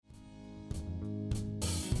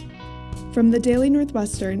From the Daily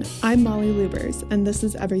Northwestern, I'm Molly Lubers, and this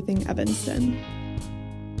is Everything Evanston.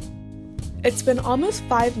 It's been almost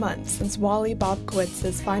 5 months since Wally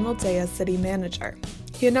Bobkowitz's final day as city manager.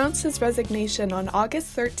 He announced his resignation on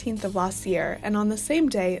August 13th of last year, and on the same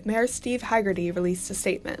day, Mayor Steve Haggerty released a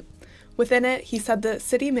statement. Within it, he said the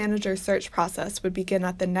city manager search process would begin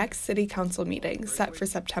at the next city council meeting set for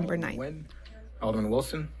September 9th. Alderman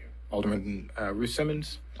Wilson, Alderman Ruth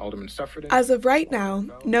Simmons, Alderman Suffredin. As of right now,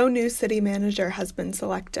 no new city manager has been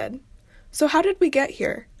selected. So how did we get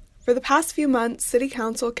here? For the past few months, City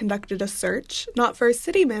Council conducted a search, not for a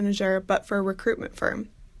city manager, but for a recruitment firm.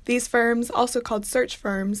 These firms, also called search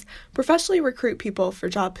firms, professionally recruit people for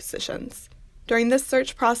job positions. During this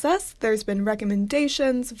search process, there's been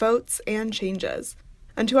recommendations, votes, and changes.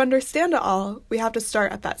 And to understand it all, we have to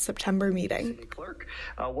start at that September meeting. City Clerk,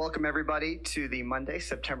 welcome everybody to the Monday,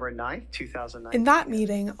 September 9th, 2019. In that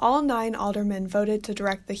meeting, all 9 aldermen voted to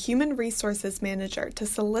direct the Human Resources Manager to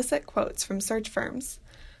solicit quotes from search firms.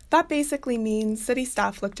 That basically means city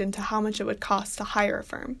staff looked into how much it would cost to hire a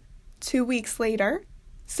firm. 2 weeks later,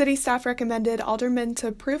 city staff recommended aldermen to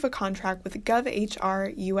approve a contract with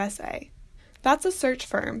GovHR USA. That's a search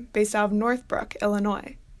firm based out of Northbrook,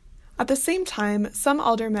 Illinois. At the same time, some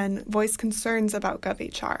aldermen voiced concerns about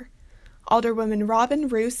GovHR. Alderwoman Robin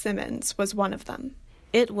Rue Simmons was one of them.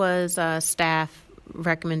 It was a staff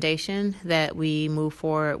recommendation that we move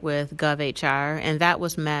forward with GovHR, and that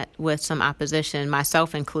was met with some opposition,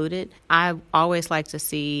 myself included. I always like to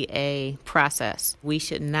see a process. We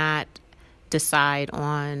should not decide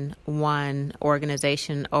on one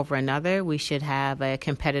organization over another. We should have a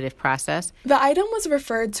competitive process. The item was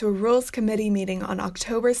referred to a Rules Committee meeting on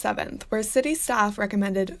October 7th, where city staff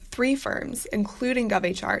recommended 3 firms, including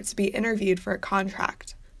GovHR, to be interviewed for a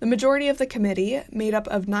contract. The majority of the committee, made up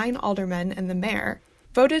of 9 aldermen and the mayor,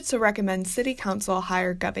 voted to recommend City Council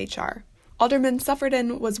hire GovHR. Alderman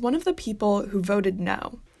Suffredin was one of the people who voted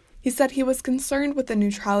no. He said he was concerned with the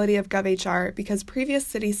neutrality of GovHR because previous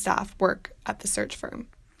city staff work at the search firm.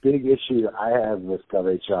 Big issue I have with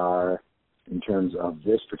GovHR in terms of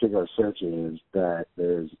this particular search is that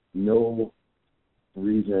there's no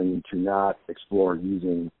reason to not explore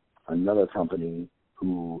using another company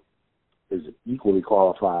who is equally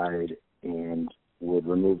qualified and would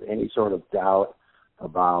remove any sort of doubt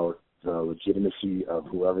about the legitimacy of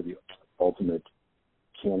whoever the ultimate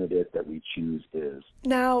candidate that we choose is.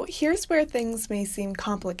 Now, here's where things may seem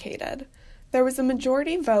complicated. There was a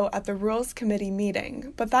majority vote at the Rules Committee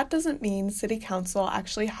meeting, but that doesn't mean City Council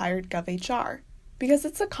actually hired GovHR. Because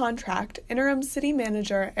it's a contract, interim city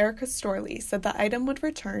manager Erica Storley said the item would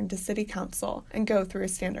return to City Council and go through a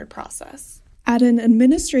standard process. At an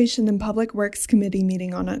Administration and Public Works Committee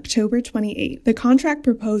meeting on October 28, the contract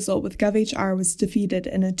proposal with GovHR was defeated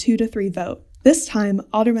in a 2-3 vote. This time,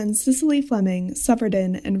 Aldermen Cicely Fleming,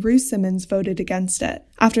 Suffredin, and Rue Simmons voted against it.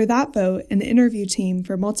 After that vote, an interview team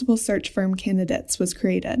for multiple search firm candidates was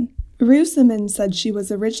created. Rue Simmons said she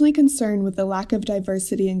was originally concerned with the lack of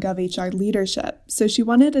diversity in GovHR leadership, so she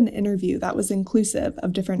wanted an interview that was inclusive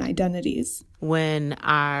of different identities. When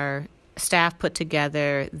our staff put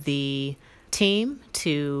together the team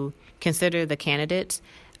to consider the candidates,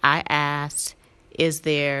 I asked, is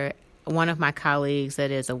there one of my colleagues that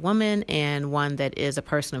is a woman and one that is a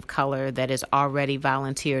person of color that is already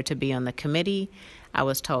volunteered to be on the committee? I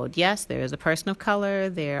was told, yes, there is a person of color,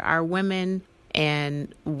 there are women,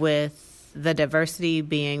 and with the diversity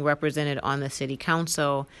being represented on the city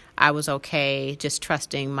council, I was okay just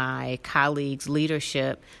trusting my colleagues'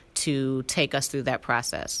 leadership to take us through that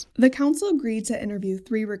process. The council agreed to interview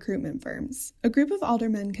 3 recruitment firms. A group of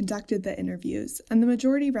aldermen conducted the interviews, and the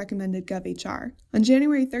majority recommended GovHR. On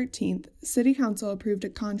January 13th, City Council approved a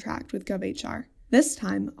contract with GovHR. This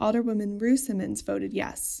time, Alderwoman Rue Simmons voted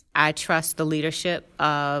yes. I trust the leadership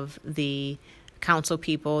of the council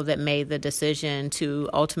people that made the decision to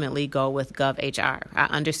ultimately go with GovHR. I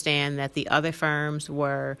understand that the other firms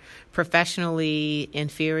were professionally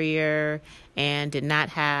inferior and did not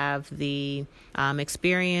have the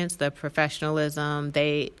experience, the professionalism.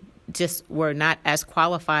 They just were not as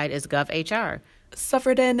qualified as GovHR.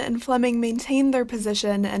 Suffredin and Fleming maintained their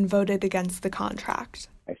position and voted against the contract.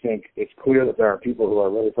 I think it's clear that there are people who are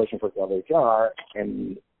really pushing for GovHR,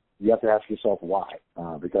 and you have to ask yourself why.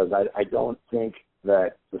 Because I don't think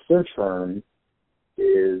that the search firm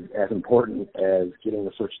is as important as getting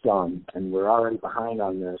the search done, and we're already behind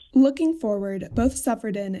on this. Looking forward, both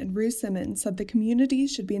Suffredin and Rue Simmons said the community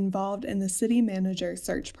should be involved in the city manager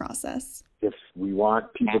search process. If we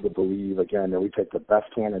want people to believe, again, that we pick the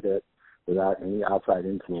best candidate without any outside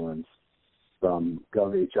influence from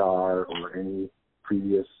GovHR or any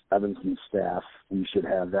previous Evanston staff, we should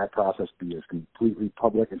have that process be as completely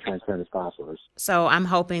public and transparent as possible. So I'm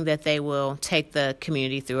hoping that they will take the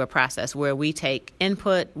community through a process where we take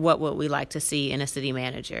input, what would we like to see in a city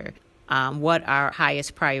manager, what are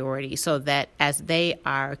highest priorities, so that as they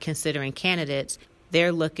are considering candidates,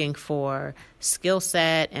 they're looking for skill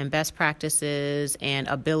set and best practices and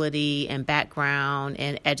ability and background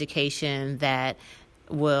and education that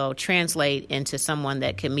will translate into someone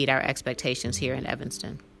that can meet our expectations here in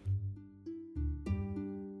Evanston.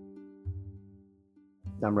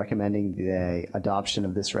 I'm recommending the adoption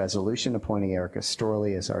of this resolution, appointing Erica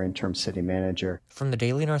Storley as our interim city manager. From the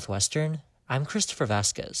Daily Northwestern, I'm Christopher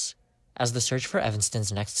Vasquez. As the search for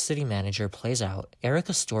Evanston's next city manager plays out,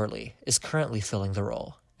 Erica Storley is currently filling the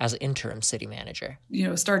role as interim city manager.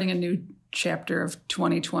 Starting a new chapter of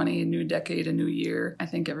 2020, a new decade, a new year, I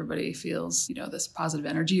think everybody feels, this positive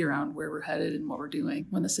energy around where we're headed and what we're doing.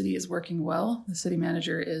 When the city is working well, the city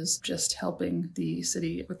manager is just helping the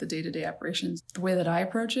city with the day-to-day operations. The way that I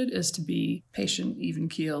approach it is to be patient,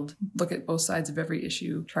 even-keeled, look at both sides of every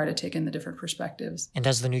issue, try to take in the different perspectives. And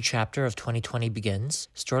as the new chapter of 2020 begins,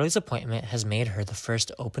 Storley's appointment has made her the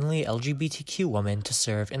first openly LGBTQ woman to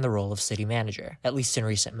serve in the role of city manager, at least in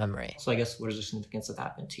recent memory. So I guess what is the significance of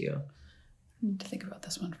that to you? I need to think about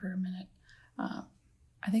this one for a minute.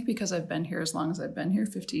 I think because I've been here as long as I've been here,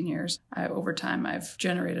 15 years, over time I've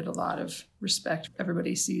generated a lot of respect.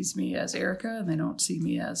 Everybody sees me as Erica, and they don't see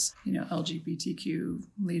me as, LGBTQ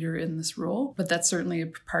leader in this role. But that's certainly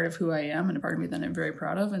a part of who I am and a part of me that I'm very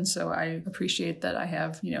proud of. And so I appreciate that I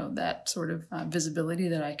have, that sort of visibility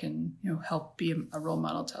that I can, help be a role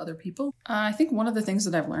model to other people. I think one of the things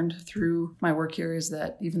that I've learned through my work here is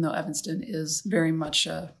that even though Evanston is very much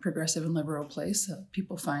a progressive and liberal place,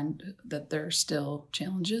 people find that there are still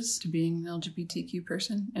challenges to being an LGBTQ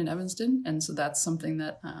person in Evanston. And so that's something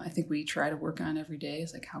that I think we try to work on every day,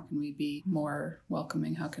 is like, how can we be more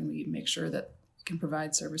welcoming? How can we make sure that we can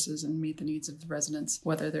provide services and meet the needs of the residents,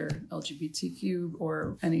 whether they're LGBTQ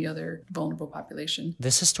or any other vulnerable population?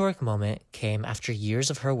 This historic moment came after years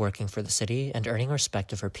of her working for the city and earning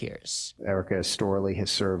respect of her peers. Erica Storley has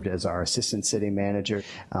served as our assistant city manager.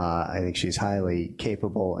 I think she's highly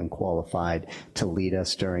capable and qualified to lead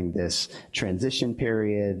us during this transition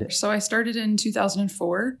period. So I started in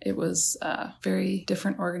 2004. It was a very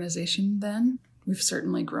different organization then. We've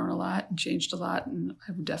certainly grown a lot and changed a lot, and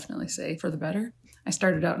I would definitely say for the better. I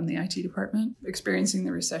started out in the IT department, experiencing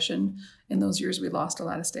the recession. In those years, we lost a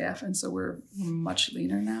lot of staff, and so we're much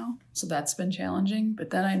leaner now. So that's been challenging. But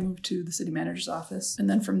then I moved to the city manager's office, and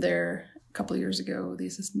then from there, a couple of years ago, the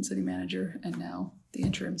assistant city manager, and now the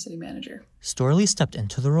interim city manager. Storley stepped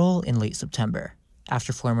into the role in late September,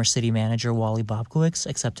 after former city manager Wally Bobkowicz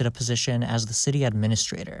accepted a position as the city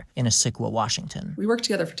administrator in Issaquah, Washington. We worked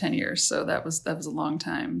together for 10 years, so that was a long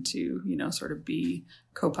time to, sort of be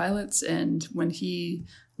co-pilots. And when he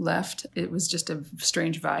left, it was just a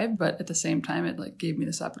strange vibe, but at the same time, it gave me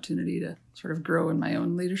this opportunity to sort of grow in my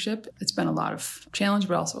own leadership. It's been a lot of challenge,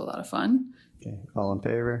 but also a lot of fun. Okay, all in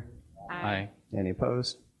favor? Aye. Any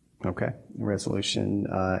opposed? Okay. Resolution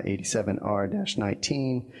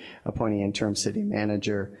 87R-19, appointing interim city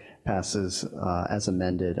manager, passes as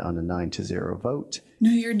amended on a 9-0 vote.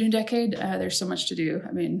 New year, new decade. There's so much to do.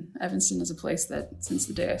 I mean, Evanston is a place that since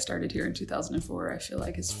the day I started here in 2004, I feel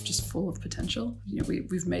like it's just full of potential.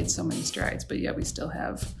 We've made so many strides, but yet we still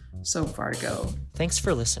have so far to go. Thanks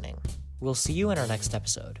for listening. We'll see you in our next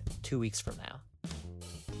episode, 2 weeks from now.